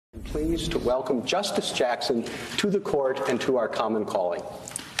Pleased to welcome Justice Jackson to the court and to our common calling.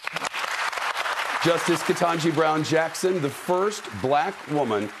 Justice Ketanji Brown Jackson, the first black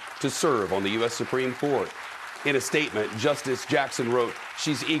woman to serve on the U.S. Supreme Court. In a statement, Justice Jackson wrote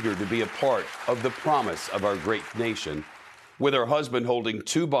she's eager to be a part of the promise of our great nation. With her husband holding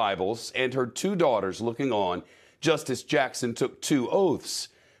 2 Bibles and her 2 daughters looking on, Justice Jackson took 2 oaths.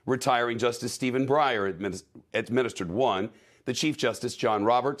 Retiring Justice Stephen Breyer administered one, the Chief Justice John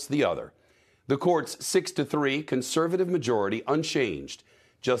Roberts the other. The court's 6-3 conservative majority unchanged.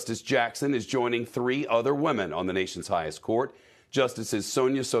 Justice Jackson is joining 3 other women on the nation's highest court, Justices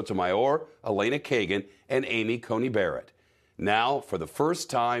Sonia Sotomayor, Elena Kagan, and Amy Coney Barrett. Now, for the first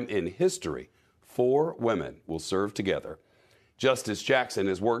time in history, 4 women will serve together. Justice Jackson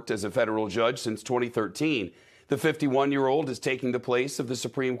has worked as a federal judge since 2013. The 51-year-old is taking the place of the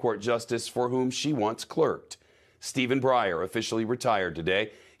Supreme Court justice for whom she once clerked. Stephen Breyer officially retired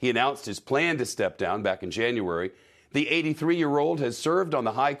today. He announced his plan to step down back in January. The 83-year-old has served on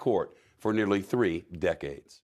the high court for nearly 3 decades.